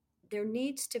there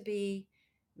needs to be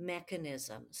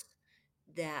mechanisms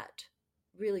that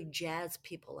really jazz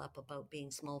people up about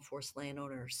being small forest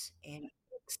landowners and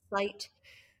excite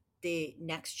the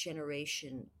next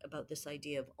generation about this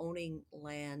idea of owning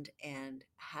land and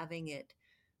having it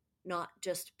not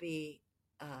just be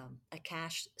a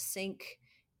cash sink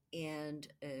and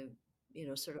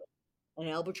sort of an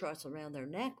albatross around their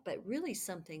neck, but really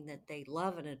something that they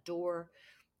love and adore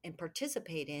and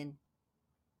participate in,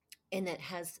 and that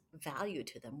has value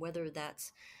to them, whether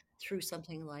that's through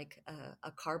something like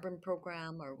a carbon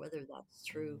program, or whether that's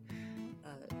through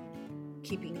uh,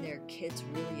 keeping their kids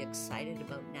really excited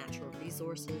about natural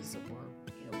resources, or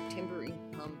timber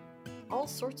income, all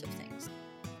sorts of things.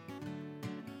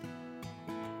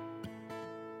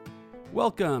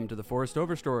 Welcome to the Forest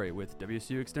Overstory with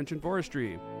WSU Extension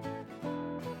Forestry.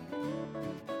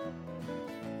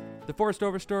 The Forest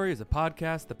Overstory is a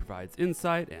podcast that provides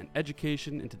insight and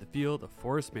education into the field of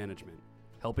forest management,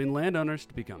 helping landowners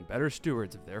to become better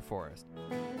stewards of their forest.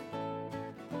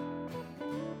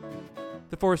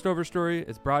 The Forest Overstory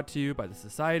is brought to you by the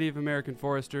Society of American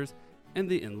Foresters and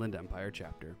the Inland Empire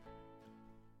Chapter.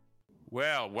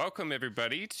 Well, welcome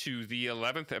everybody to the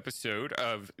 11th episode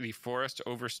of the Forest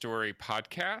Overstory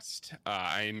podcast.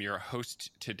 I am your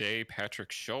host today, Patrick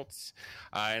Schultz,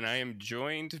 and I am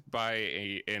joined by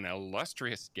an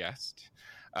illustrious guest,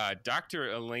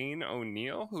 Dr. Elaine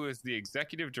Oneil, who is the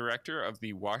Executive Director of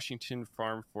the Washington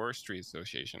Farm Forestry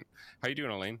Association. How are you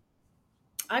doing, Elaine?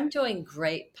 I'm doing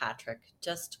great, Patrick.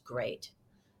 Just great.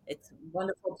 It's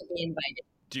wonderful to be invited.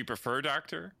 Do you prefer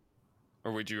doctor,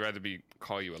 or would you rather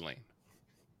call you Elaine?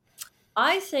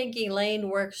 I think Elaine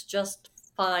works just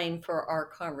fine for our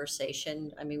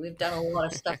conversation. I mean, we've done a lot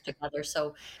of stuff together,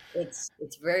 so it's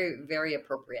very, very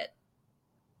appropriate.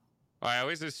 I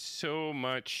always have so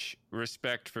much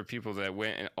respect for people that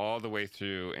went all the way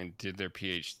through and did their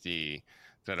PhD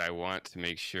that I want to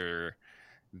make sure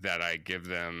that I give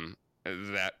them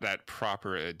that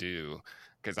proper adieu,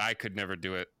 because I could never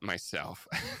do it myself.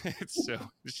 It's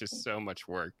just so much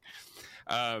work.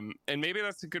 And maybe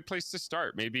that's a good place to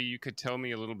start. Maybe you could tell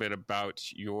me a little bit about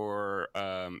your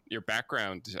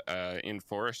background in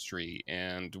forestry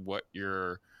and what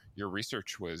your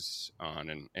research was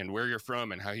on, and where you're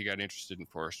from and how you got interested in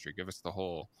forestry. Give us the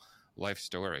whole life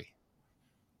story.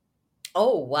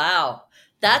 Oh, wow.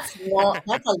 That's long.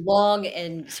 That's a long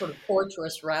and sort of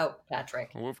tortuous route,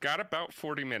 Patrick. We've got about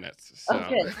 40 minutes. So.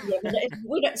 Okay. Yeah, but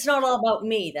it's not all about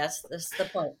me. That's the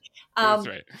point. That's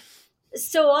right.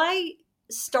 So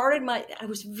it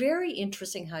was very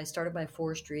interesting how I started my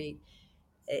forestry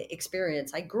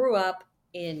experience. I grew up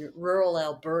in rural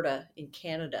Alberta in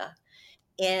Canada,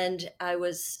 and I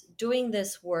was doing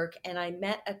this work, and I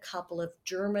met a couple of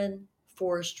German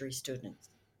forestry students.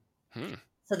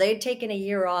 So they'd taken a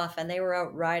year off, and they were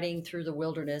out riding through the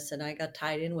wilderness, and I got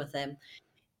tied in with them.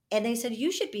 And they said, "You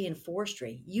should be in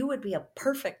forestry. You would be a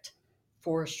perfect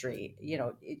forestry.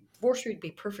 Forestry would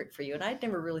be perfect for you." And I'd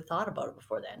never really thought about it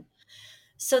before then.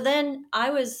 So then I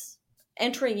was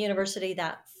entering university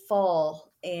that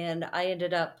fall, and I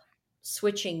ended up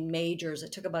switching majors.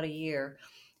 It took about a year.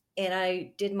 And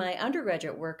I did my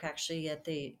undergraduate work actually at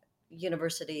the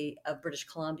University of British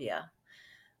Columbia.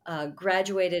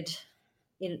 Graduated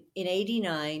in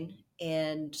 89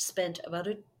 and spent about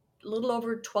a little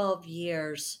over 12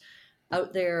 years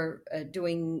out there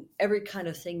doing every kind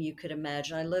of thing you could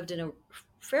imagine. I lived in a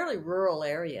fairly rural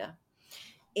area,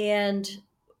 and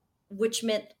which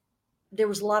meant there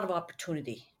was a lot of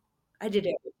opportunity. I did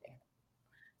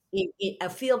everything. A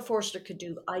field forester could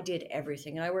do. I did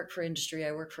everything. And I worked for industry.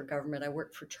 I worked for government. I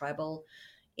worked for tribal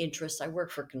interests. I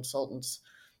worked for consultants.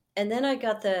 And then I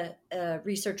got the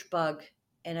research bug,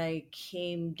 and I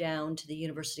came down to the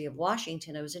University of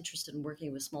Washington. I was interested in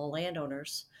working with small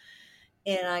landowners,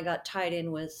 and I got tied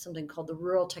in with something called the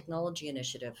Rural Technology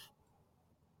Initiative,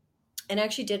 and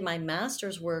actually did my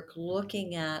master's work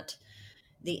looking at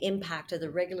the impact of the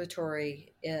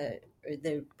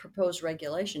the proposed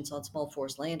regulations on small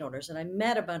forest landowners. And I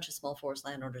met a bunch of small forest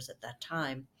landowners at that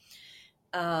time,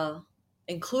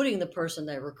 including the person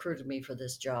that recruited me for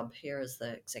this job here as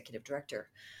the executive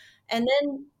director. And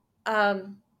then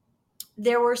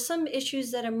there were some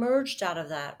issues that emerged out of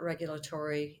that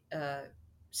regulatory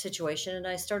situation. And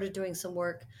I started doing some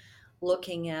work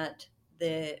looking at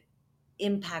the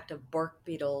impact of bark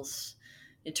beetles.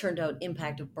 It turned out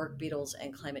impact of bark beetles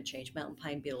and climate change, mountain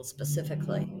pine beetles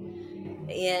specifically.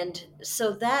 And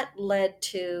so that led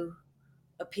to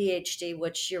a PhD,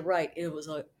 which you're right, it was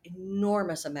an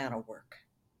enormous amount of work.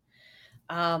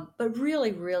 But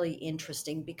really, really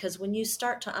interesting, because when you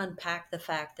start to unpack the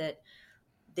fact that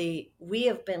we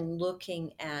have been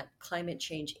looking at climate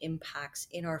change impacts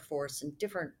in our forests and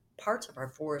different parts of our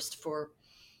forest for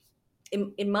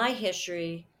in my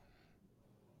history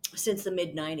since the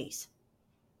mid 90s.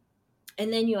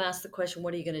 And then you ask the question,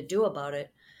 what are you going to do about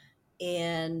it?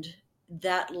 And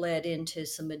that led into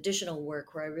some additional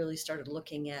work where I really started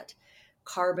looking at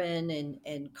carbon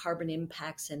and carbon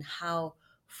impacts and how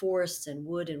forests and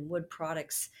wood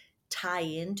products tie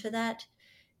into that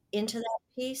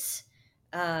piece.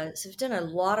 So I've done a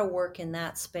lot of work in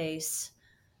that space.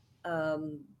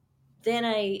 Um, then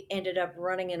I ended up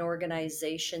running an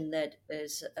organization that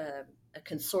is a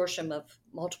consortium of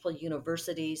multiple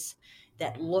universities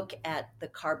that look at the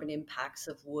carbon impacts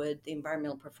of wood, the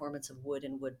environmental performance of wood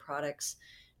and wood products.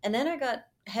 And then I got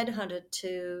headhunted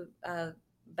to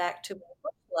back to my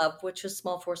first love, which was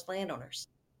small forest landowners.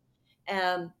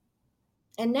 Um,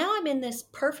 and now I'm in this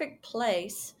perfect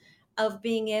place of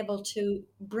being able to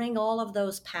bring all of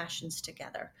those passions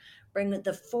together, bring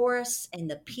the forests and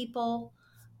the people,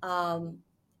 um,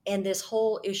 and this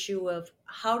whole issue of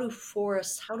how do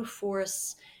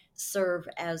forests serve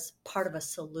as part of a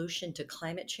solution to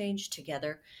climate change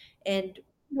together. And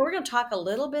we're going to talk a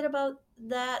little bit about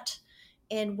that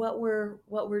and what we're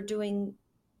doing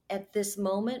at this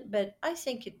moment, but I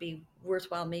think it'd be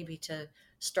worthwhile maybe to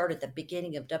start at the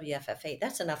beginning of WFFA.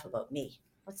 That's enough about me.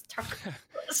 Let's talk.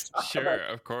 Let's talk Sure, about.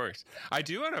 of course. I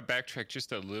do want to backtrack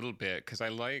just a little bit because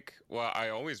I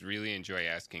always really enjoy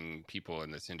asking people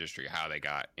in this industry how they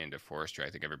got into forestry. I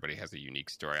think everybody has a unique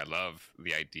story. I love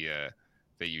the idea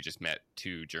that you just met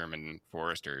two German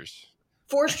foresters.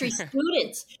 Forestry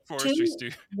students, Forestry two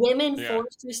student. women Yeah.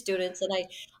 forestry students, and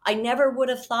I never would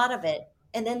have thought of it.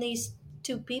 And then these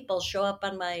two people show up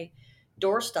on my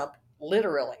doorstep,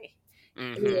 literally,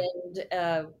 Mm-hmm.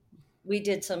 and we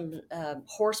did some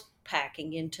horse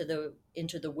packing into the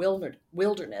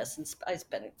wilderness, and I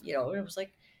spent it was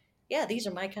like, yeah, these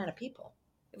are my kind of people.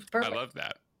 It was I perfect. love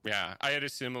that. Yeah, I had a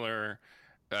similar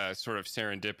sort of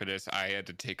serendipitous. I had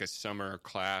to take a summer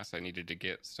class. I needed to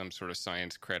get some sort of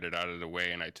science credit out of the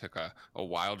way, and I took a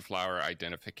wildflower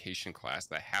identification class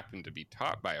that happened to be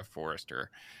taught by a forester.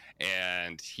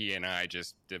 And he and I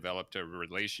just developed a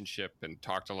relationship and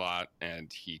talked a lot,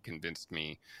 and he convinced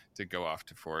me to go off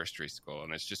to forestry school.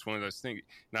 And it's just one of those things.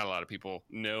 Not a lot of people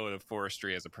know of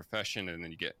forestry as a profession, and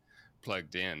then you get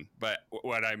plugged in. But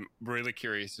what I'm really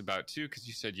curious about too, because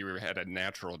you said you had a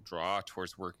natural draw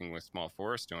towards working with small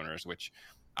forest owners, which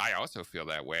I also feel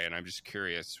that way. And I'm just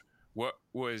curious, what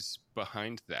was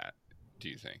behind that, do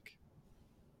you think?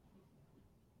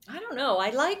 I don't know.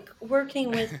 I like working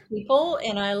with people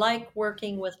and I like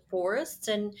working with forests.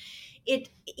 And it,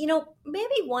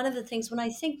 maybe one of the things when I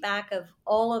think back of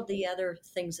all of the other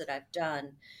things that I've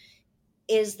done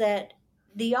is that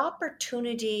the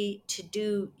opportunity to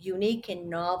do unique and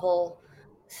novel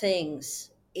things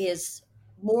is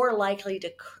more likely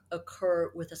to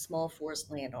occur with a small forest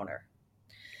landowner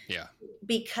Yeah.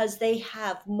 because they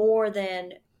have more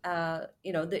than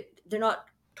they're not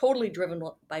totally driven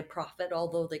by profit,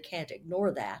 although they can't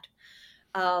ignore that.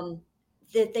 um,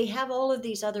 that they have all of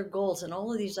these other goals and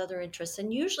all of these other interests,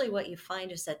 and usually what you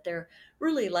find is that they're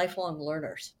really lifelong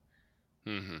learners.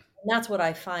 Mm-hmm. And that's what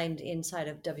I find inside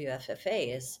of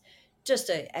WFFA is just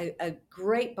a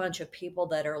great bunch of people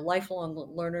that are lifelong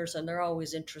learners, and they're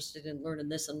always interested in learning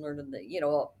this and learning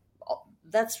that.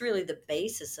 That's really the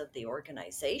basis of the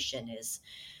organization is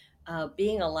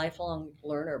being a lifelong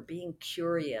learner, being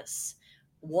curious,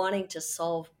 wanting to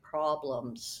solve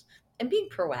problems, and being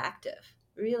proactive.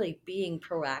 Really being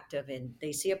proactive, and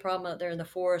they see a problem out there in the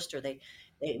forest, or they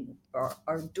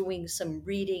are doing some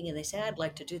reading, and they say, "I'd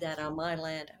like to do that on my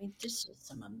land." I mean, just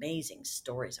some amazing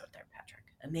stories out there, Patrick.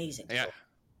 Amazing Yeah.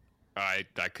 stories.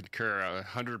 I concur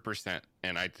 100%,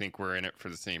 and I think we're in it for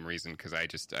the same reason because I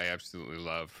absolutely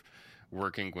love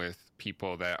working with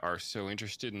people that are so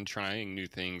interested in trying new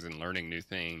things and learning new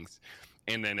things,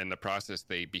 and then in the process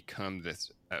they become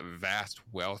this vast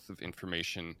wealth of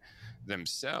information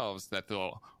themselves that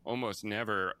they'll almost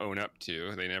never own up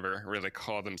to. They never really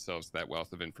call themselves that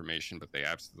wealth of information, but they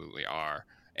absolutely are.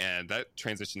 And that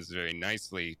transitions very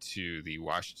nicely to the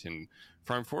Washington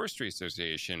Farm Forestry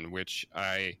Association, which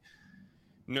I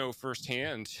know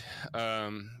firsthand.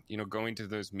 Going to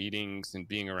those meetings and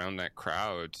being around that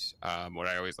crowd. What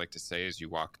I always like to say is, you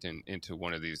walked into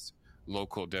one of these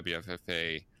local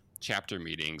WFFA chapter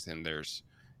meetings, and there's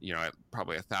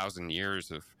probably 1,000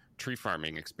 years of tree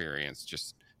farming experience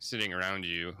just sitting around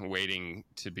you, waiting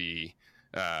to be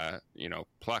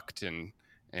plucked and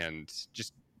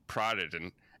just prodded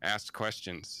and asked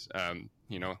questions.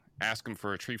 Ask them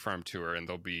for a tree farm tour, and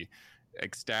they'll be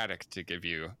ecstatic to give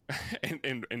you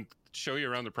and show you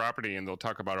around the property and they'll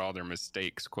talk about all their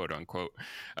mistakes, quote unquote.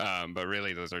 But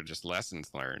really, those are just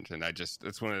lessons learned. And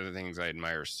that's one of the things I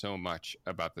admire so much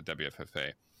about the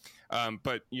WFFA.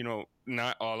 But,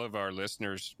 not all of our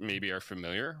listeners maybe are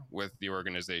familiar with the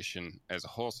organization as a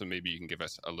whole. So maybe you can give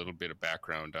us a little bit of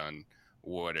background on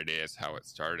what it is, how it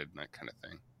started, and that kind of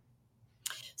thing.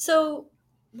 So,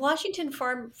 Washington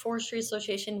Farm Forestry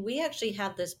Association, we actually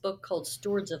have this book called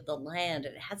Stewards of the Land,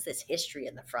 and it has this history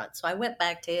in the front. So I went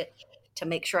back to it to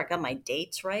make sure I got my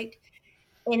dates right.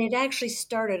 And it actually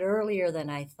started earlier than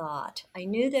I thought. I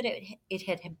knew that it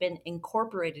had been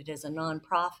incorporated as a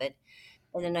nonprofit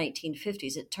in the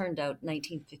 1950s. It turned out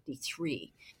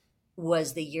 1953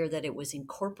 was the year that it was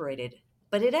incorporated.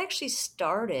 But it actually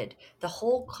started the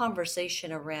whole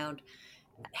conversation around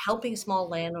helping small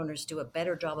landowners do a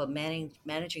better job of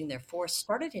managing their forests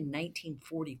started in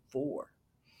 1944.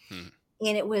 Hmm.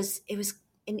 And it was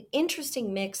an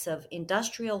interesting mix of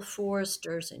industrial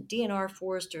foresters and DNR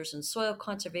foresters and soil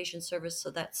conservation service.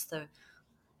 So that's the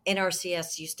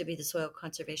NRCS, used to be the Soil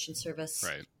Conservation Service.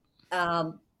 Right.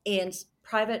 And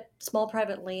small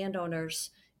private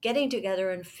landowners getting together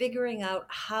and figuring out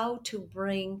how to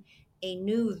bring a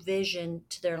new vision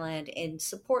to their land and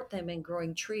support them in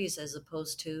growing trees as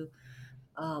opposed to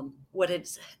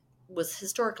was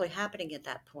historically happening at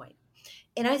that point.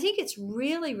 And I think it's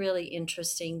really, really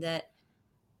interesting that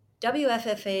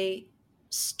WFFA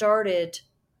started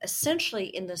essentially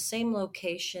in the same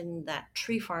location that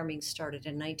tree farming started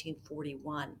in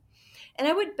 1941. And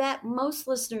I would bet most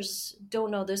listeners don't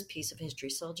know this piece of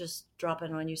history, so I'll just drop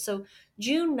it on you. So,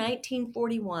 June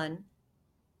 1941,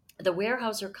 the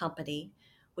Weyerhaeuser Company,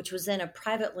 which was then a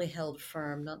privately held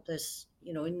firm, not this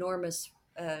enormous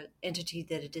entity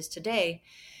that it is today,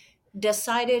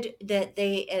 decided that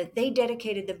they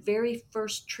dedicated the very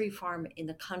first tree farm in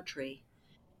the country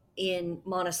in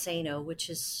Montesano, which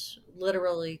is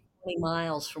literally 20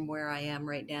 miles from where I am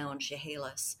right now in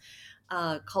Chehalis,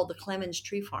 called the Clemens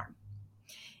Tree Farm.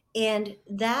 And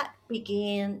that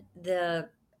began the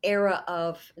era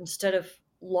of, instead of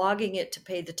logging it to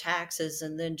pay the taxes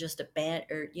and then just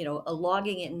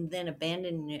logging it and then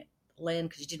abandoning it land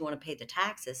because you didn't want to pay the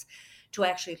taxes, to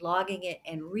actually logging it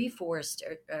and reforesting.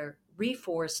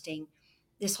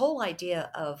 This whole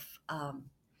idea of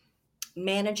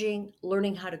managing,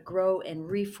 learning how to grow and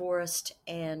reforest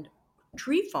and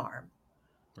tree farm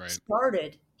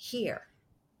started here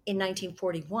in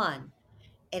 1941.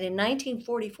 And in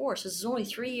 1944, so this is only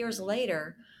 3 years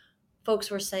later, folks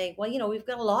were saying, well, we've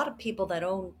got a lot of people that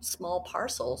own small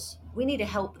parcels. We need to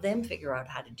help them figure out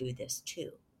how to do this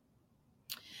too.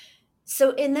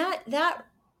 So in that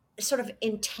sort of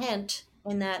intent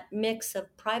and that mix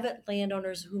of private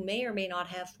landowners who may or may not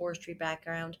have forestry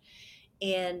background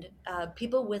and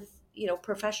people with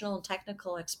professional and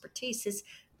technical expertise is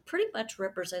pretty much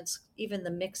represents even the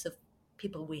mix of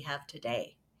people we have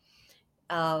today.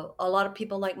 A lot of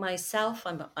people like myself,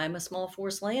 I'm a small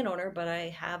forest landowner, but I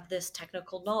have this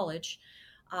technical knowledge.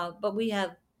 But we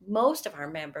have most of our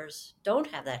members don't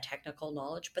have that technical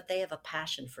knowledge, but they have a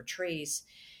passion for trees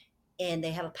and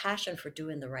they have a passion for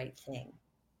doing the right thing.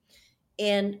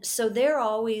 And so they're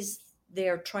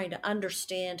trying to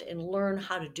understand and learn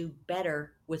how to do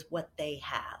better with what they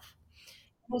have.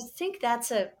 I think that's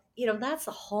the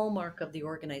hallmark of the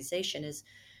organization is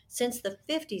since the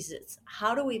 50s, it's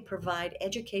how do we provide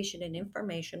education and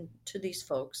information to these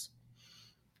folks?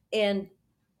 And,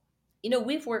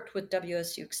 we've worked with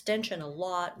WSU Extension a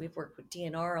lot. We've worked with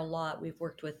DNR a lot. We've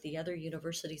worked with the other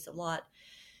universities a lot.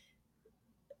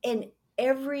 And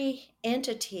every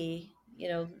entity,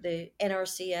 the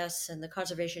NRCS and the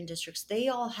conservation districts, they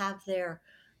all have their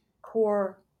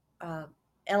core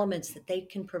elements that they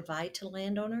can provide to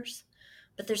landowners,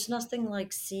 but there's nothing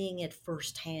like seeing it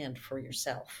firsthand for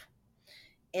yourself.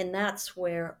 And that's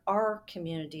where our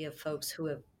community of folks who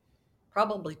have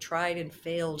probably tried and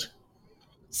failed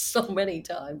so many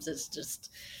times, it's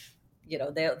just,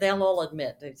 they'll all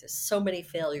admit there's just so many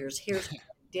failures. Here's what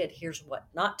I did, here's what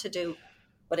not to do.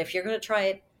 But if you're going to try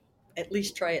it, at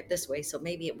least try it this way. So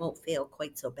maybe it won't fail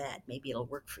quite so bad. Maybe it'll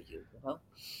work for you,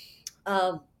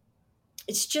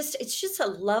 It's just a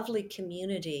lovely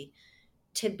community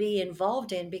to be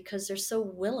involved in because they're so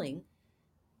willing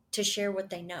to share what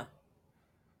they know.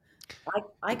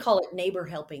 I call it neighbor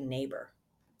helping neighbor.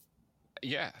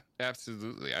 Yeah,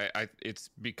 absolutely. It's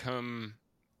become,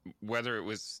 whether it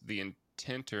was the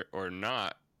intent or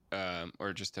not,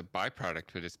 or just a byproduct,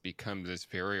 but it's become this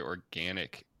very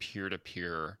organic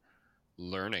peer-to-peer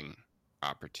learning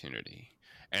opportunity.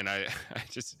 And I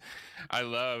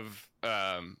love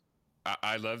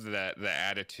I love that the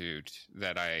attitude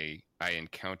that I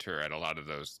encounter at a lot of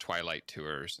those twilight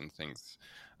tours and things,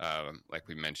 like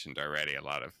we mentioned already. A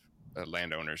lot of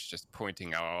landowners just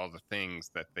pointing out all the things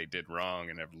that they did wrong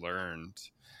and have learned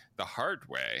the hard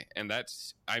way, and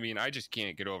that's, I mean, I just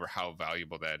can't get over how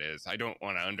valuable that is. I don't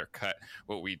want to undercut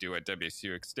what we do at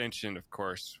WSU Extension. Of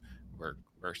course,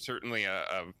 we're certainly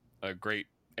a great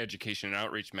education and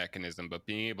outreach mechanism, but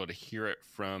being able to hear it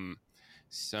from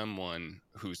someone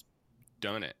who's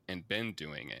done it and been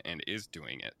doing it and is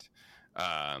doing it,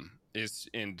 is,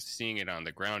 and seeing it on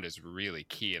the ground is really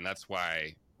key. And that's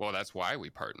why, well, that's why we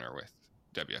partner with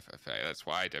WFFA. That's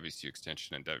why WCU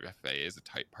Extension and WFFA is a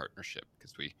tight partnership,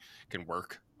 because we can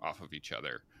work off of each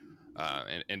other,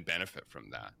 and benefit from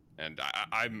that. And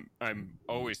I'm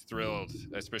always thrilled,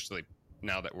 especially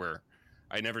now that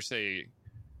I never say,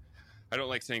 I don't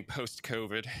like saying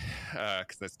post-COVID,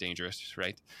 because that's dangerous,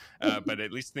 right? But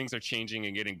at least things are changing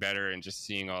and getting better, and just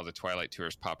seeing all the twilight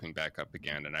tours popping back up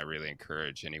again. And I really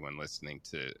encourage anyone listening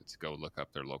to go look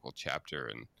up their local chapter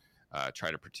and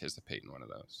try to participate in one of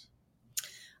those.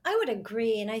 I would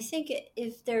agree. And I think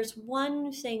if there's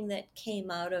one thing that came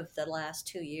out of the last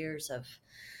 2 years of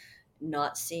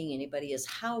not seeing anybody, is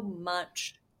how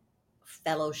much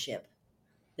fellowship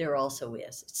there also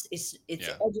is. It's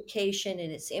Yeah. education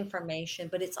and it's information,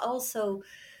 but it's also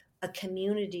a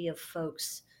community of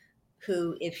folks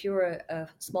who, if you're a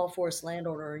small forest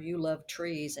landowner, you love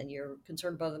trees and you're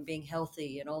concerned about them being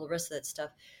healthy and all the rest of that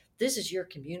stuff, this is your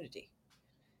community.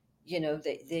 You know,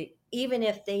 they even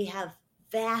if they have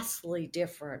vastly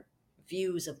different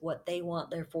views of what they want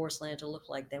their forest land to look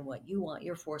like than what you want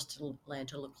your land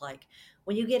to look like,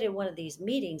 when you get in one of these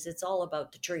meetings, it's all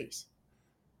about the trees.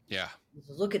 Yeah.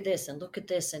 Look at this and look at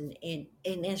this, and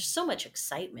there's so much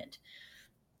excitement,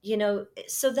 you know.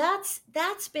 So that's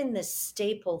been the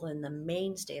staple and the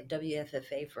mainstay of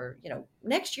WFFA for, you know,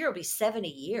 next year will be 70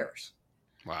 years.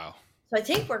 Wow. So I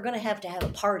think we're going to have a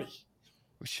party.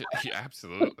 We should, yeah,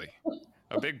 absolutely.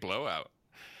 A big blowout.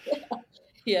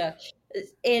 Yeah.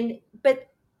 But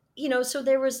you know, so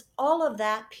there was all of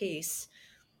that piece,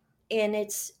 and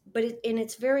it's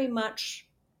very much,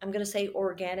 I'm going to say,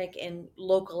 organic and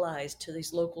localized to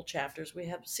these local chapters. We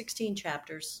have 16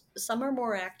 chapters. Some are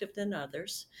more active than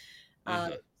others.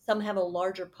 Mm-hmm. Some have a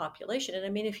larger population. And I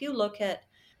mean, if you look at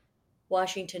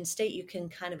Washington State, you can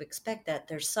kind of expect that.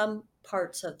 There's some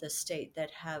parts of the state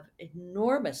that have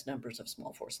enormous numbers of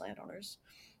small forest landowners.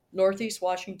 Northeast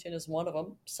Washington is one of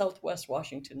them. Southwest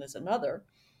Washington is another.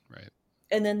 Right.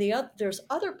 And then there's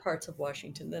other parts of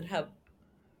Washington that have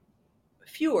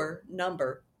fewer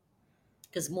number,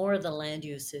 because more of the land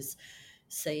use is,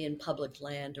 say, in public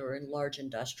land or in large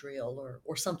industrial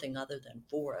or something other than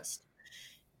forest.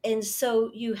 And so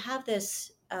you have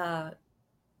this,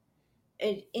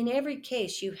 in every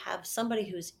case, you have somebody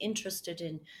who's interested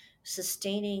in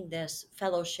sustaining this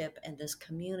fellowship and this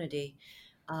community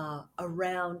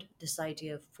around this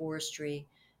idea of forestry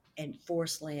and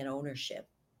forest land ownership.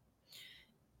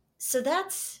 So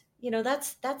that's, you know,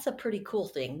 that's a pretty cool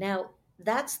thing. Now,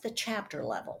 that's the chapter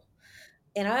level.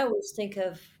 And I always think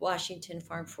of Washington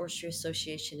Farm Forestry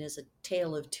Association as a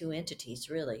tale of two entities,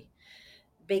 really,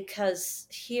 because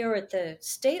here at the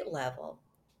state level,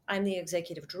 I'm the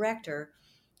executive director,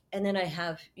 and then I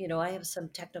have some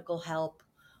technical help,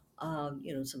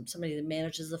 somebody that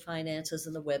manages the finances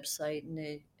and the website,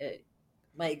 and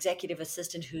my executive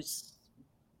assistant who's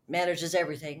manages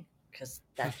everything, because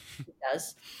that's what he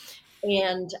does,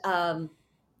 and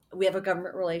we have a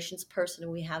government relations person,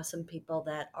 and we have some people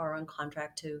that are on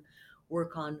contract to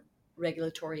work on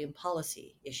regulatory and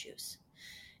policy issues.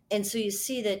 And so you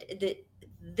see that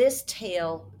this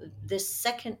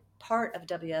second part of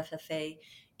WFFA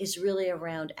is really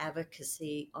around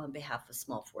advocacy on behalf of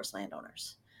small forest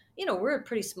landowners. You know, we're a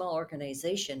pretty small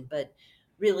organization, but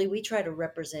really we try to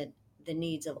represent the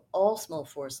needs of all small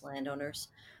forest landowners,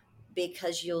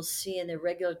 because you'll see in the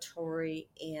regulatory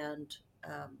and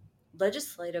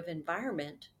legislative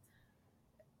environment,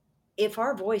 if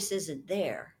our voice isn't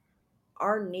there,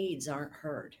 our needs aren't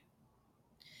heard.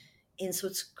 And so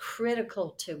it's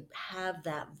critical to have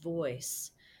that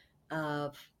voice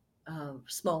of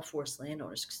small forest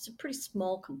landowners, because it's a pretty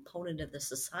small component of the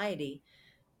society,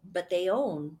 but they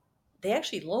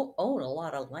actually own a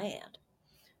lot of land.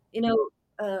 You know,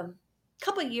 a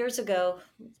couple of years ago,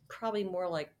 probably more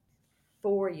like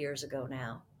 4 years ago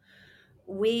now,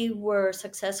 we were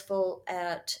successful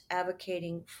at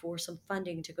advocating for some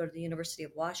funding to go to the University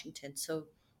of Washington. So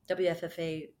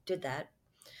WFFA did that.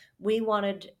 We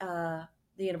wanted the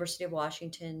University of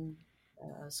Washington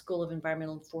School of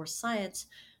Environmental and Forest Science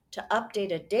to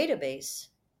update a database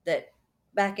that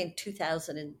back in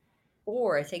 2000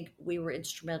 2004, I think we were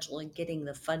instrumental in getting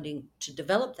the funding to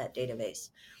develop that database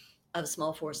of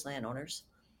small forest landowners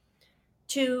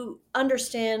to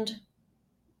understand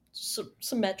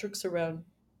some metrics around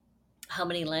how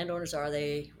many landowners are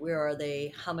they, where are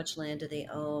they, how much land do they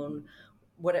own,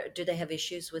 do they have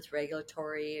issues with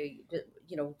regulatory,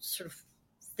 sort of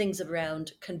things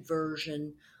around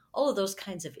conversion, all of those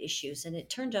kinds of issues. And it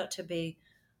turned out to be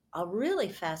a really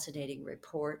fascinating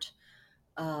report,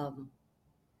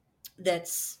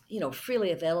 that's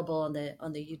freely available on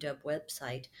the UW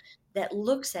website, that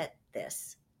looks at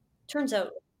this. Turns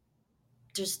out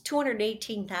there's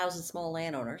 218,000 small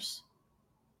landowners,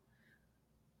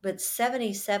 but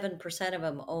 77% of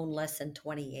them own less than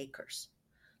 20 acres.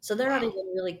 So they're not Wow.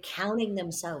 even really counting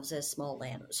themselves as small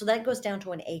landowners. So that goes down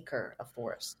to an acre of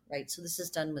forest, right? So this is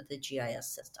done with the GIS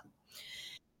system.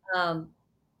 Um,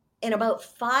 and about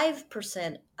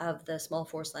 5% of the small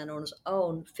forest landowners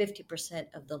own 50%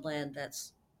 of the land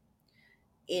that's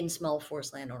in small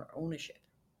forest landowner ownership.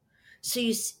 So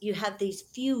you have these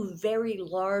few very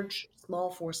large small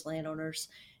forest landowners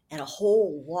and a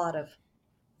whole lot of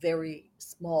very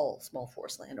small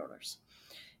forest landowners.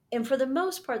 And for the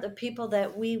most part, the people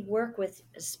that we work with,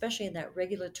 especially in that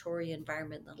regulatory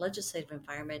environment, the legislative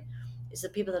environment, is the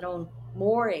people that own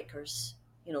more acres,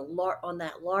 on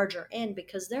that larger end,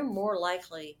 because they're more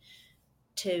likely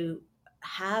to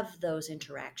have those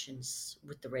interactions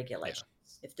with the Yeah.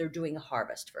 regulations if they're doing a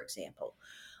harvest, for example.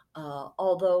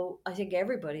 Although I think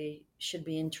everybody should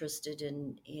be interested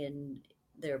in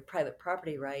their private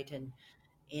property right, and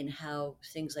in how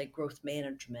things like growth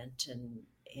management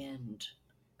and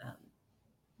um,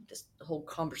 this whole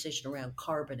conversation around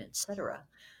carbon, et cetera,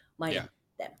 might Yeah.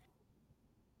 affect them.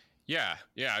 Yeah.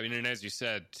 I mean, and as you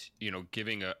said,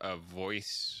 giving a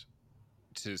voice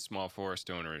to small forest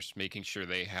owners, making sure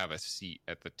they have a seat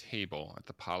at the table, at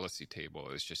the policy table,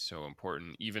 is just so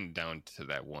important, even down to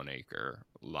that 1 acre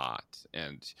lot.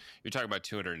 And you're talking about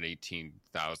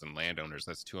 218,000 landowners.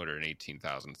 That's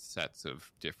 218,000 sets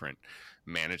of different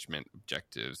management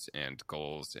objectives and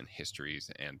goals and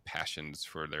histories and passions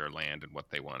for their land and what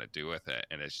they want to do with it.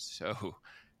 And it's so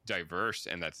diverse,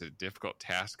 and that's a difficult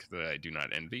task that I do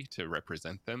not envy, to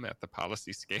represent them at the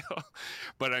policy scale.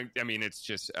 But I mean, it's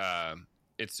just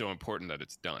it's so important that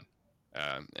it's done.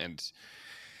 And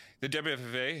the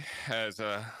WFFA has,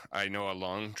 I know, a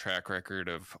long track record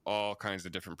of all kinds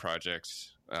of different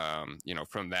projects,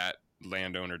 from that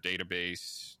landowner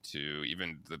database to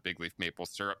even the big leaf maple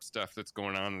syrup stuff that's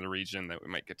going on in the region that we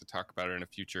might get to talk about in a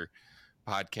future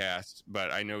podcast.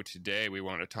 But I know today we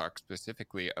want to talk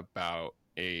specifically about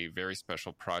a very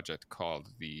special project called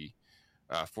the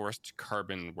Forest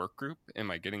Carbon Workgroup. Am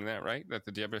I getting that right? That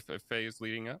the WFFA is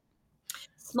leading up?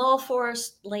 Small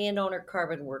forest landowner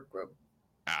carbon work group.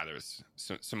 There's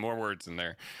some more words in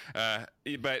there,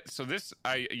 but so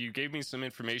you gave me some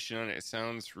information on it. It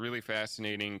sounds really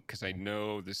fascinating, because I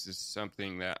know this is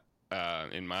something that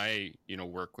in my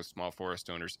work with small forest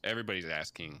owners, everybody's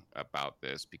asking about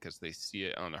this, because they see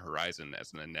it on the horizon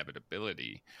as an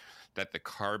inevitability, that the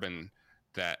carbon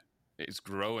that is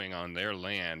growing on their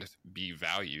land be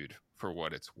valued for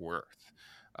what it's worth,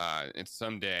 and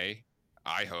someday,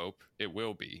 I hope, it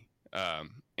will be.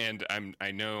 And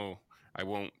I know I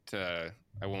won't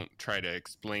try to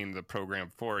explain the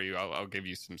program for you. I'll give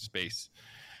you some space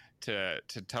to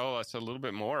tell us a little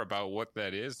bit more about what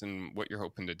that is and what you're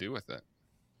hoping to do with it.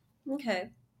 Okay.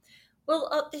 Well,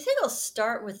 I think I'll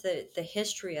start with the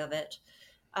history of it.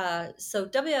 So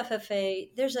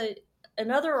WFFA, there's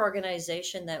another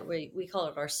organization that we call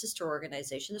it our sister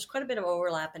organization. There's quite a bit of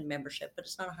overlap in membership, but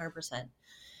it's not 100%.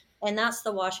 And that's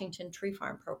the Washington Tree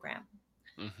Farm Program.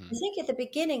 Mm-hmm. I think at the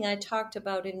beginning I talked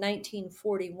about in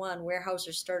 1941,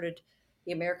 Weyerhaeuser started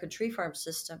the American Tree Farm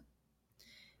System.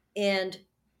 And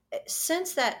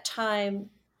since that time,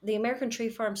 the American Tree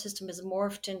Farm System has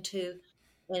morphed into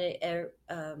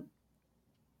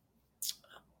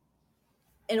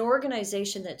an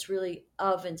organization that's really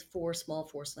of and for small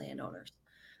forest landowners.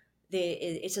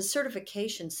 It's a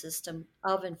certification system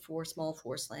of and for small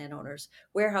forest landowners.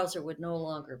 Weyerhaeuser would no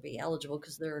longer be eligible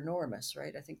because they're enormous,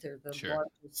 right? I think they're the Sure.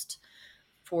 largest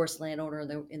forest landowner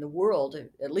in the world,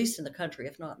 at least in the country,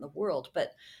 if not in the world.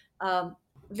 But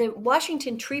the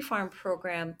Washington Tree Farm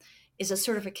Program is a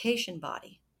certification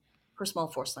body for small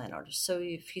forest landowners. So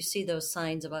if you see those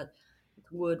signs about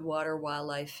wood, water,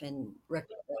 wildlife, and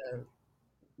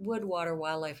wood, water,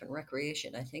 wildlife, and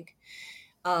recreation, I think,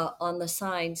 on the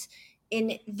signs.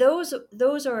 And those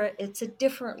are, it's a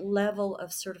different level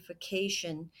of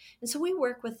certification. And so we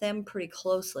work with them pretty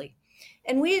closely.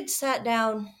 And we had sat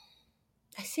down,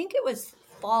 I think it was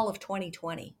fall of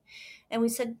 2020, And we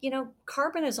said,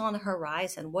 carbon is on the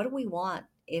horizon. What do we want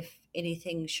if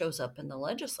anything shows up in the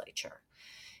legislature?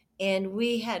 And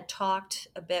we had talked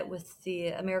a bit with the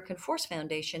American Forest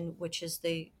Foundation, which is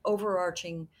the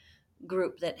overarching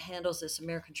group that handles this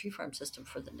American tree farm system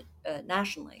for the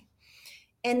nationally.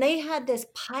 And they had this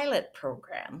pilot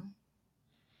program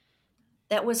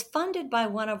that was funded by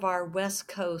one of our West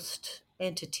Coast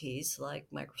entities like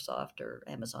Microsoft or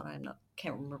Amazon.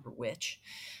 Can't remember which.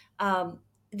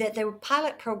 That they were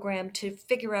pilot program to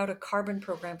figure out a carbon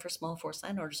program for small forest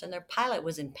landowners, and their pilot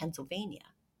was in Pennsylvania.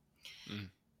 Mm.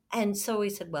 And so we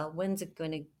said, well, when's it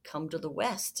going to come to the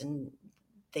West? And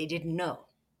they didn't know.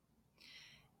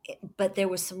 But there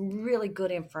was some really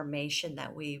good information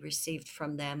that we received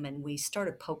from them, and we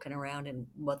started poking around in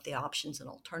what the options and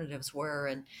alternatives were.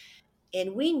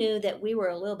 And we knew that we were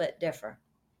a little bit different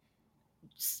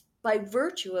by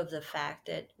virtue of the fact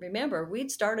that, remember, we'd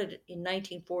started in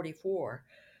 1944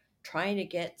 trying to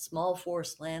get small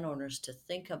forest landowners to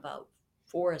think about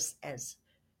forests as,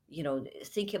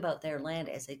 think about their land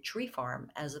as a tree farm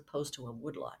as opposed to a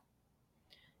woodlot.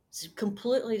 It's a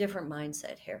completely different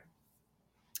mindset here.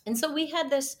 And so we had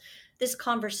this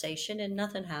conversation, and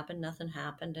nothing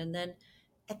happened. And then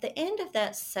at the end of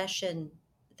that session,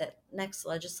 that next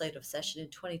legislative session in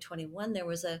 2021, there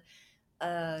was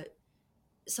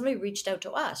somebody reached out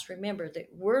to us. Remember that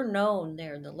we're known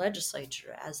there in the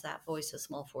legislature as that voice of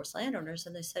small forest landowners.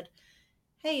 And they said,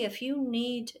 hey, if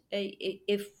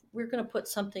we're going to put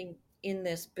something in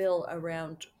this bill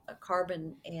around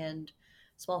carbon and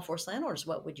small forest landowners,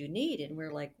 what would you need? And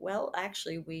we're like, well,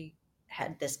 actually, we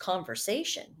had this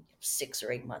conversation 6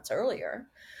 or 8 months earlier.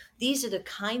 These are the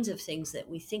kinds of things that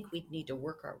we think we'd need to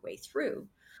work our way through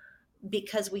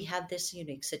because we have this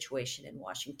unique situation in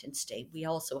Washington state. We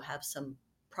also have some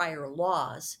prior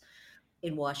laws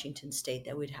in Washington state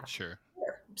that we'd have to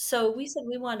clear. So we said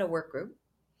we wanted a work group.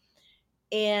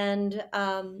 And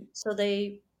so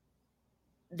that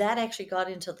actually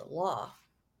got into the law.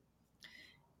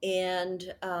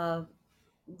 And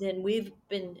then we've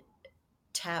been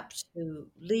tapped to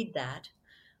lead that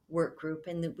work group,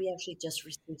 and that we actually just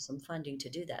received some funding to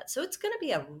do that. So it's going to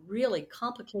be a really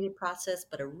complicated process,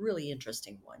 but a really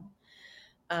interesting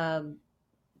one.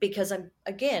 Because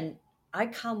I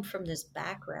come from this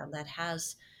background that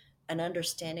has an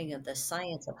understanding of the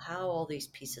science of how all these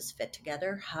pieces fit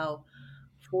together, how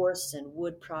forests and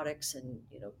wood products and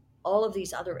all of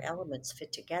these other elements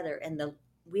fit together. And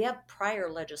we have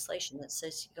prior legislation that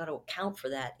says you got to account for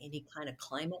that in any kind of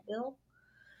climate bill.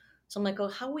 So I'm like, oh,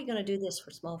 how are we going to do this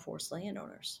for small forest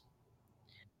landowners?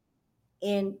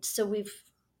 And so we've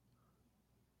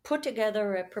put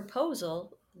together a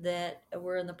proposal that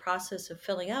we're in the process of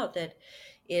filling out that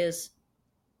is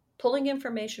pulling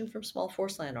information from small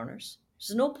forest landowners.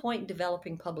 There's no point in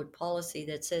developing public policy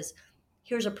that says,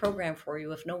 here's a program for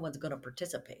you if no one's going to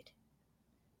participate,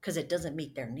 because it doesn't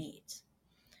meet their needs.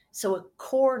 So a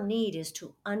core need is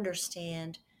to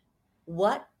understand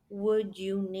what would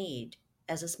you need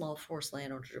as a small forest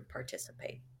landowner to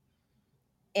participate.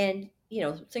 And,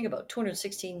 think about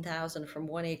 216,000 from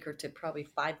 1 acre to probably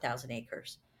 5,000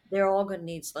 acres. They're all going to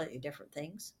need slightly different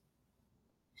things.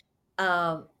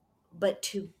 But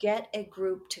to get a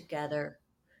group together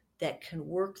that can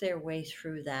work their way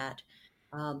through that,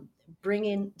 bring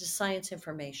in the science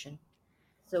information.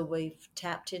 So we've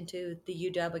tapped into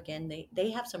the UW again.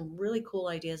 They have some really cool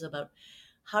ideas about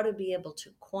how to be able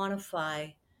to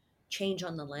quantify change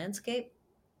on the landscape.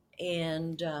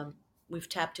 And we've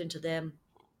tapped into them.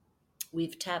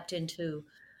 We've tapped into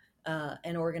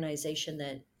an organization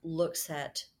that looks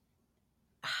at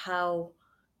how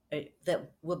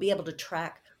that will be able to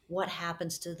track what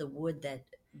happens to the wood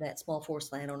that small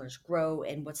forest landowners grow,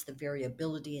 and what's the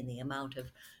variability in the amount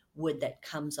of wood that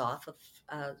comes off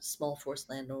of small forest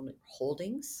landowner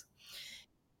holdings.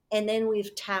 And then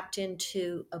we've tapped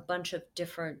into a bunch of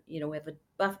different, we have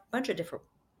a bunch of different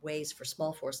ways for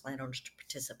small forest landowners to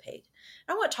participate.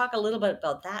 I want to talk a little bit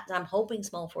about that. I'm hoping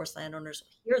small forest landowners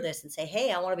will hear this and say,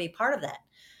 hey, I want to be part of that.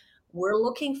 We're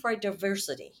looking for a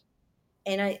diversity.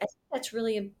 And I think that's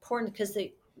really important, because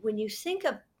when you think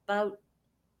about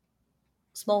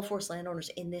small forest landowners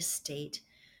in this state,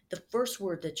 the first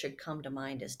word that should come to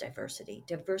mind is diversity.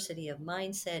 Diversity of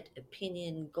mindset,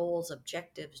 opinion, goals,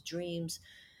 objectives, dreams,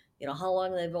 how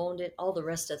long they've owned it, all the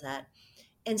rest of that.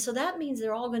 And so that means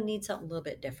they're all going to need something a little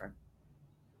bit different.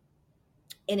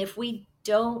 And if we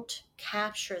don't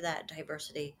capture that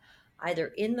diversity, either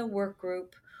in the work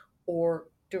group or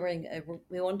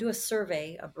we want to do a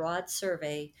survey, a broad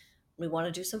survey. We want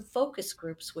to do some focus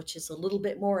groups, which is a little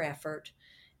bit more effort.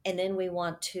 And then we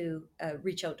want to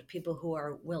reach out to people who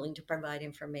are willing to provide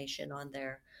information on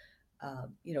their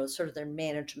sort of their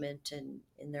management and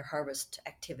in their harvest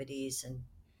activities and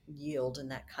yield and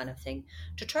that kind of thing,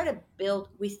 to try to build.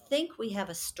 We think we have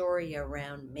a story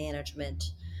around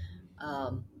management,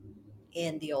 um,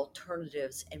 and the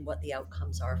alternatives and what the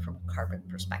outcomes are from a carbon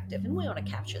perspective, and we want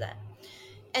to capture that.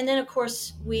 And then, of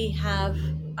course, we have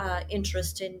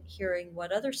interest in hearing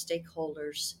what other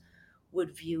stakeholders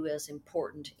would view as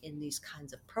important in these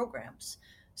kinds of programs.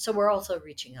 So we're also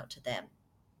reaching out to them.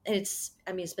 And it's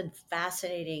been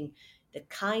fascinating, the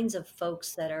kinds of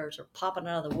folks that are sort of popping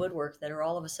out of the woodwork that are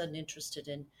all of a sudden interested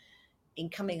in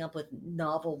coming up with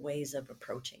novel ways of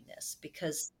approaching this,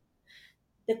 because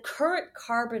the current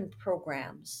carbon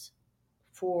programs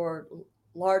for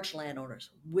large landowners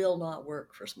will not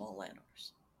work for small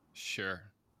landowners. Sure.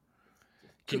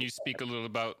 Can you speak a little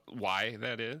about why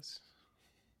that is?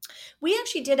 We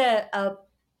actually did a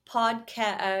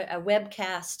podcast, a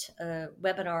webcast, a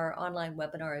webinar, online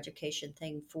webinar education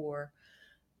thing for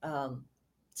um,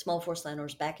 small forest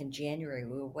landowners back in January.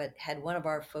 Had one of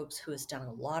our folks who has done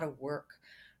a lot of work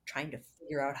trying to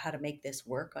figure out how to make this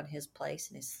work on his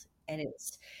place, and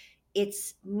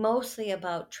it's mostly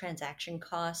about transaction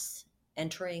costs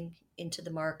entering into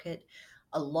the market.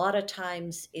 A lot of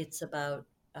times, it's about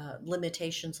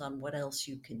limitations on what else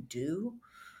you can do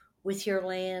with your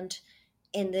land,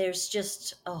 and there's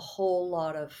just a whole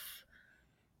lot of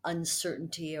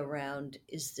uncertainty around,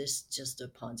 is this just a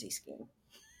Ponzi scheme?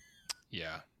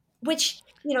 Yeah. Which,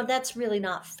 that's really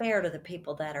not fair to the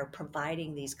people that are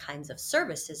providing these kinds of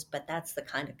services, but that's the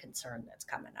kind of concern that's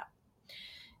coming up.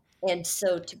 And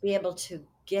so to be able to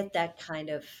get that kind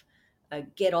of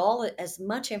get all as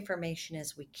much information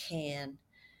as we can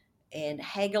and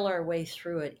haggle our way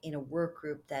through it in a work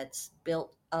group that's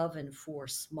built of and for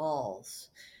smalls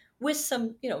with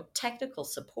some, technical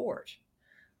support.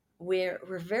 We're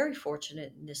very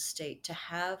fortunate in this state to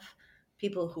have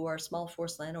people who are small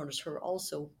forest landowners who are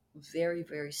also very,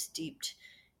 very steeped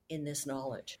in this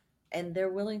knowledge, and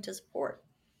they're willing to support.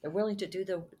 They're willing to do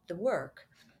the work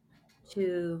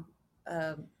to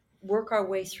um, work our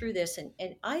way through this. And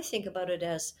I think about it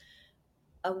as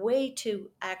a way to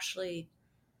actually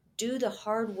do the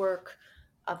hard work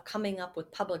of coming up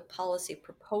with public policy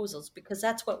proposals, because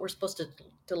that's what we're supposed to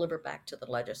deliver back to the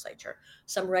legislature,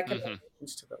 some Hmm.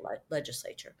 recommendations to the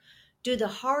legislature. Do the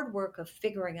hard work of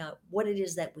figuring out what it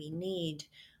is that we need,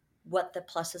 what the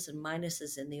pluses and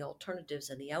minuses and the alternatives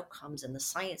and the outcomes and the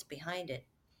science behind it,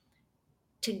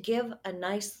 to give a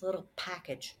nice little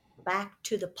package back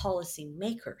to the policy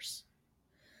makers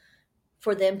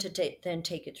for them to then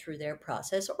take it through their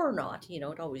process or not. It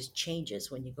always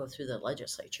changes when you go through the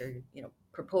legislature.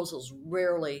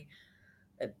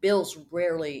 Bills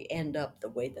rarely end up the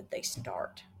way that they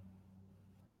start.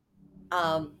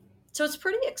 Um, so it's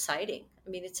pretty exciting. I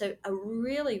mean, it's a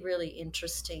really, really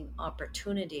interesting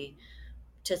opportunity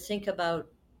to think about,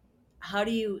 how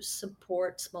do you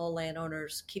support small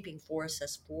landowners keeping forests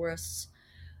as forests?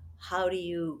 How do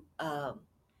you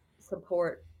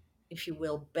support, if you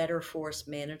will, better forest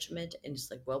management? And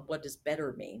it's like, well, what does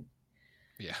better mean?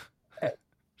 Yeah.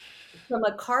 From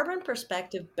a carbon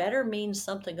perspective, better means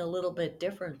something a little bit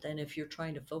different than if you're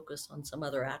trying to focus on some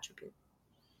other attribute.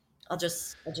 I'll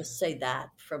just say that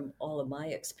from all of my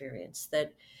experience,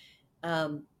 that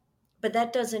um, but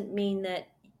that doesn't mean that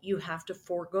you have to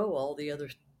forego all the other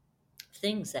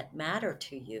things that matter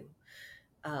to you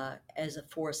as a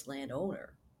forest land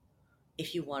owner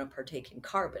if you want to partake in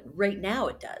carbon. Right now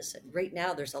it does, and right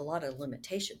now there's a lot of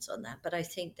limitations on that. But I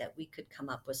think that we could come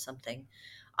up with something.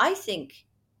 I think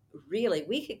really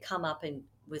we could come up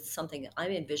with something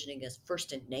I'm envisioning as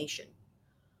first in nation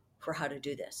for how to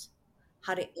do this,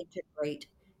 how to integrate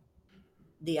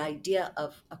the idea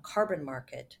of a carbon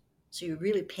market. So you're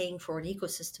really paying for an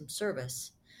ecosystem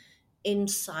service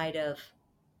inside of,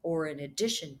 or in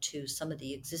addition to, some of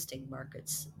the existing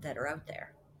markets that are out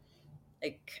there.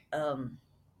 Like, and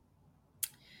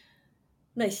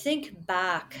I think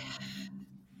back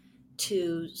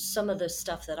to some of the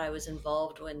stuff that I was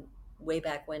involved when, way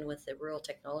back when, with the Rural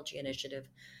Technology Initiative.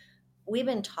 We've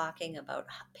been talking about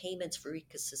payments for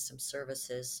ecosystem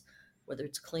services, whether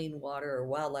it's clean water or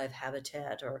wildlife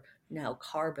habitat or now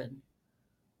carbon,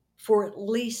 for at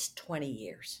least 20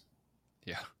 years.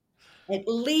 Yeah. At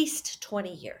least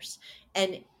 20 years.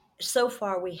 And so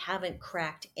far, we haven't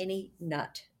cracked any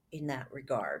nut in that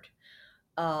regard.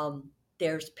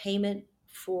 There's payment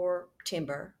for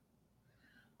timber.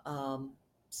 Um,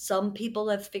 some people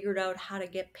have figured out how to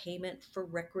get payment for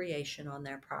recreation on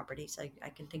their properties. I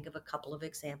can think of a couple of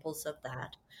examples of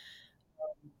that.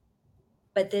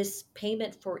 But this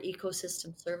payment for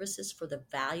ecosystem services, for the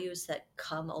values that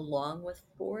come along with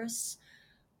forests,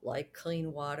 like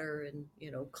clean water and,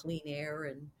 clean air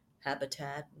and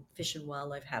habitat, and fish and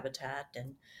wildlife habitat,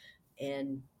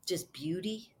 and just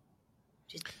beauty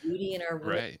in our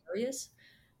rural Right. areas.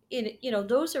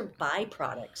 Those are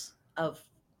byproducts of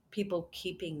people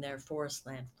keeping their forest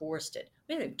land forested.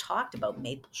 We haven't even talked about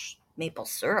maple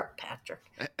syrup, Patrick.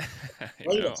 I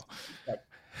know. Latest, but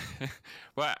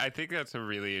Well, I think that's a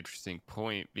really interesting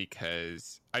point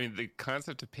because I mean the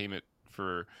concept of payments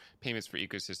for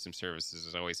ecosystem services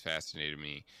has always fascinated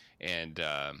me, and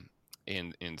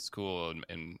in school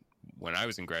and when I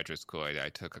was in graduate school, I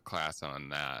took a class on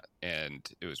that, and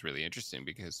it was really interesting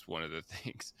because one of the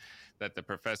things that the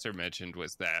professor mentioned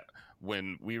was that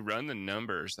when we run the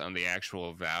numbers on the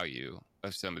actual value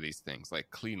of some of these things, like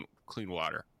clean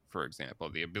water, for example,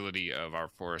 the ability of our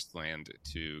forest land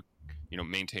to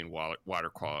maintain water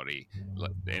quality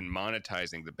and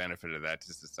monetizing the benefit of that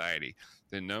to society,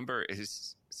 the number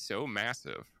is so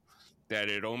massive that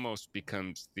it almost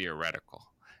becomes theoretical.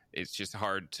 It's just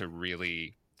hard to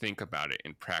really think about it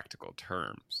in practical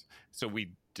terms. So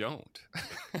we don't.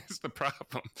 It's the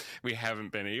problem. We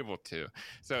haven't been able to.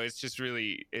 So it's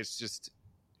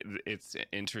an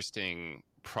interesting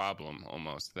problem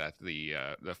almost that the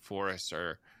forests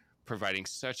are providing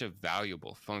such a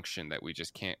valuable function that we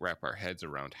just can't wrap our heads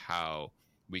around how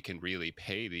we can really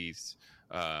pay these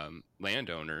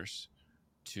landowners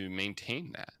to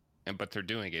maintain that. But they're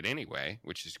doing it anyway,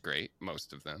 which is great,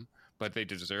 most of them. But they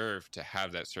deserve to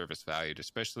have that service valued,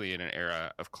 especially in an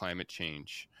era of climate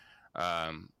change,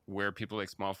 where people like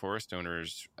small forest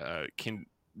owners can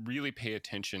really pay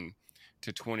attention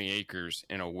to 20 acres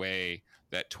in a way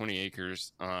that 20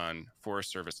 acres on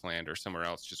Forest Service land or somewhere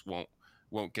else just won't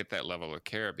get that level of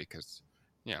care because,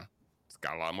 it's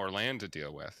got a lot more land to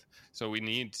deal with. So we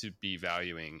need to be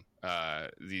valuing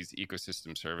these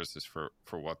ecosystem services for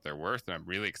what they're worth. And I'm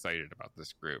really excited about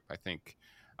this group.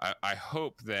 I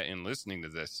hope that in listening to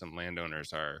this, some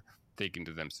landowners are thinking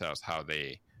to themselves how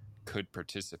they could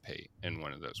participate in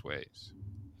one of those ways.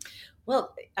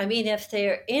 well, I mean, if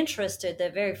they're interested, the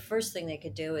very first thing they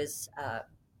could do is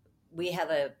we have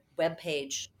a web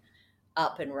page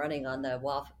up and running on the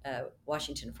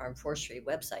Washington Farm Forestry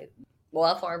website,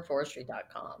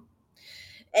 wildfarmforestry.com.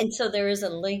 And so there is a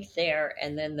link there,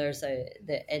 and then there's an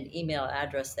email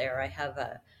address there. I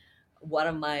have one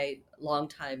of my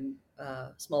longtime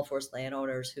small forest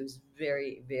landowners who's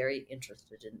very, very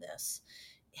interested in this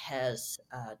has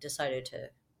decided to,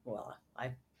 well,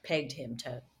 I pegged him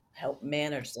to help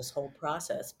manage this whole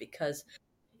process because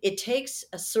it takes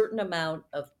a certain amount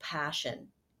of passion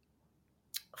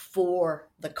for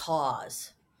the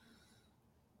cause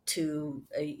to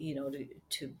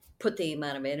to put the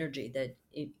amount of energy that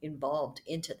involved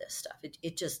into this stuff.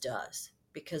 It just does,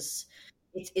 because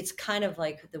it's kind of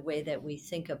like the way that we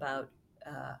think about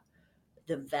uh,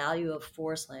 the value of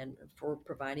forest land for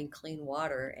providing clean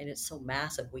water, and it's so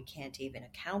massive we can't even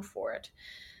account for it.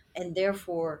 And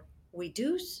therefore we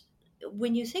do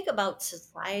when you think about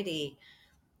society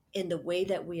in the way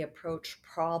that we approach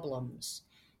problems,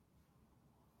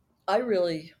 I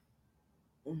really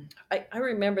I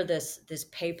remember this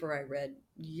paper I read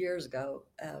years ago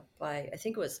by, I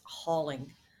think it was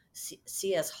Halling,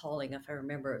 C.S. Halling, if I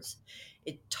remember.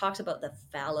 It talks about the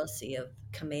fallacy of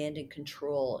command and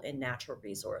control in natural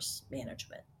resource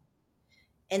management.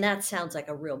 And that sounds like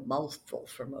a real mouthful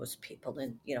for most people.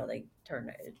 And, they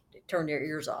turn their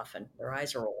ears off and their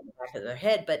eyes are rolling in the back of their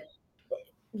head. But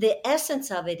the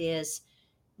essence of it is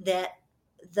that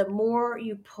the more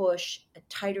you push a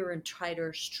tighter and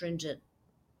tighter, stringent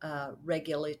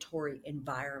regulatory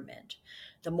environment,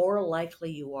 the more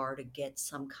likely you are to get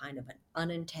some kind of an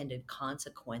unintended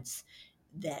consequence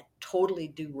that totally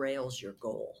derails your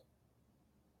goal.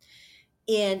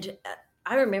 And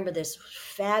I remember this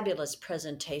fabulous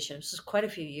presentation. This was quite a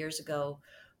few years ago,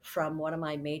 from one of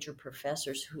my major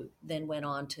professors who then went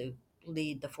on to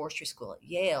lead the forestry school at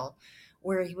Yale,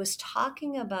 where he was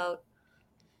talking about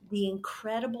the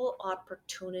incredible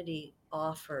opportunity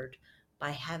offered by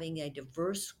having a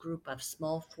diverse group of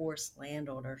small forest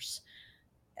landowners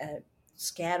uh,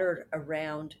 scattered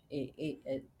around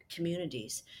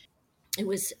communities. It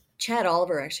was Chad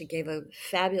Oliver actually gave a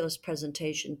fabulous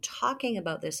presentation talking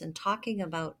about this and talking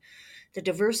about the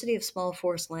diversity of small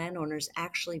forest landowners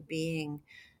actually being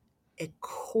a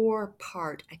core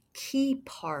part, a key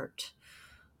part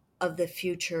of the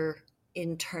future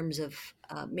in terms of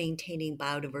maintaining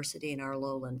biodiversity in our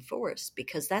lowland forests,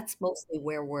 because that's mostly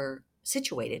where we're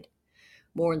situated,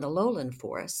 more in the lowland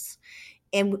forests.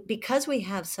 And because we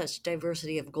have such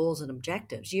diversity of goals and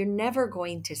objectives, you're never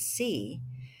going to see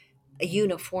a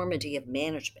uniformity of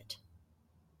management.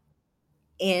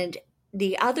 And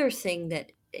the other thing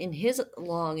that in his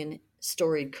long and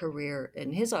storied career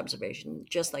and his observation,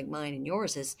 just like mine and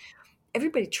yours, is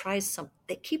everybody tries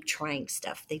they keep trying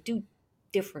stuff. They do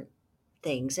different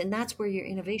things, and that's where your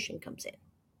innovation comes in.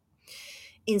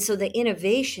 And so the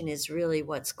innovation is really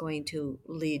what's going to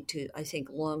lead to, I think,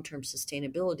 long-term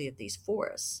sustainability of these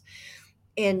forests.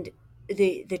 And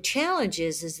the challenge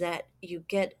is that you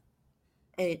get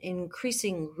an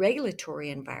increasing regulatory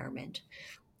environment,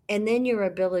 and then your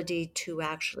ability to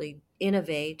actually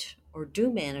innovate or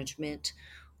do management,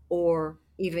 or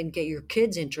even get your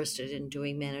kids interested in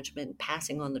doing management and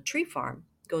passing on the tree farm,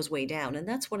 goes way down. And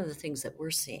that's one of the things that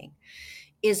we're seeing,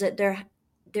 is that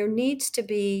there needs to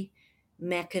be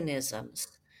mechanisms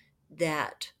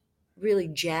that really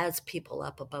jazz people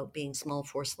up about being small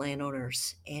forest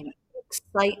landowners and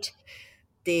excite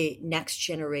the next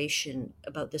generation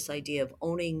about this idea of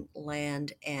owning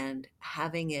land and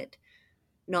having it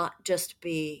not just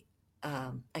be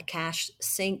a cash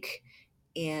sink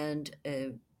and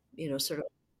sort of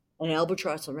an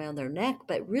albatross around their neck,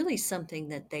 but really something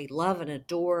that they love and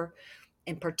adore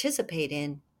and participate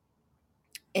in,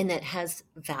 and that has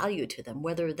value to them,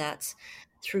 whether that's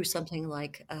through something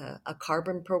like a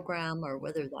carbon program, or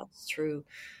whether that's through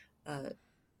uh,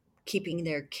 keeping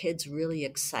their kids really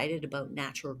excited about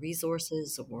natural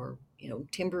resources, or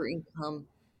timber income,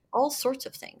 all sorts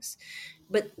of things.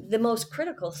 But the most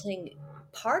critical thing,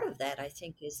 part of that, I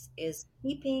think, is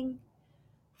keeping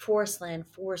forest land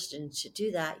forest. And to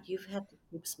do that, you have to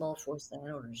keep small forest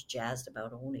landowners jazzed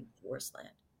about owning forest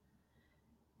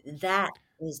land. That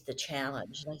is the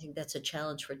challenge. And I think that's a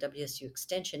challenge for WSU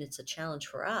Extension. It's a challenge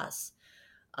for us.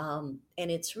 And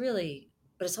it's really,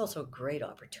 but it's also a great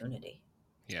opportunity,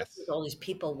 especially with Yes. all these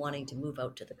people wanting to move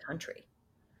out to the country.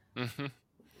 Hmm.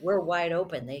 We're wide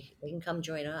open. They can come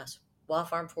join us.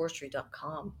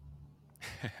 wildfarmforestry.com.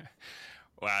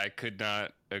 Well, I could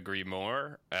not agree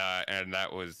more. And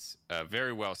that was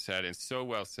very well said, and so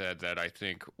well said that I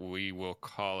think we will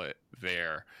call it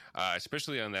there,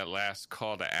 especially on that last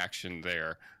call to action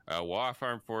there.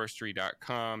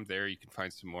 Wildfarmforestry.com. There you can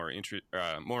find some more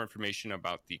information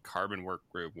about the carbon work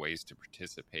group, ways to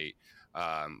participate,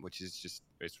 which is just,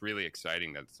 it's really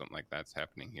exciting that something like that's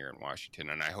happening here in Washington.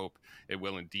 And I hope it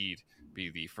will indeed be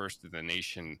the first of the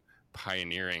nation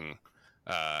pioneering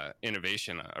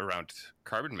innovation around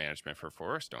carbon management for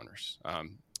forest owners.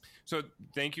 So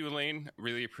thank you, Elaine.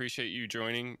 Really appreciate you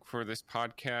joining for this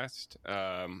podcast.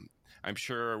 I'm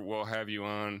sure we'll have you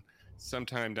on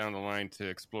sometime down the line to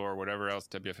explore whatever else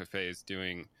WFFA is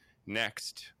doing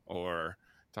next, or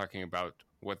talking about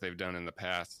what they've done in the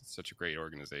past. It's such a great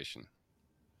organization.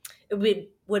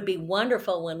 Would be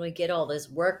wonderful when we get all this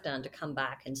work done to come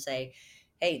back and say,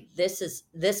 hey, this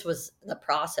was the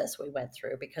process we went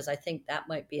through, because I think that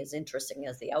might be as interesting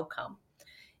as the outcome,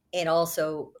 and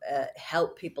also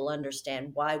help people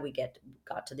understand why we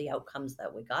got to the outcomes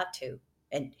that we got to.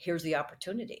 And here's the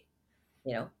opportunity,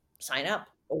 sign up,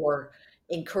 or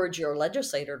encourage your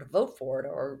legislator to vote for it,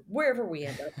 or wherever we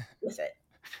end up with it.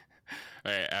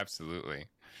 All right, absolutely.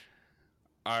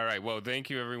 All right. Well, thank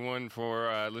you, everyone,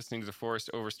 for listening to the Forest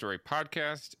Overstory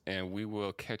podcast, and we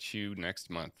will catch you next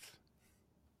month.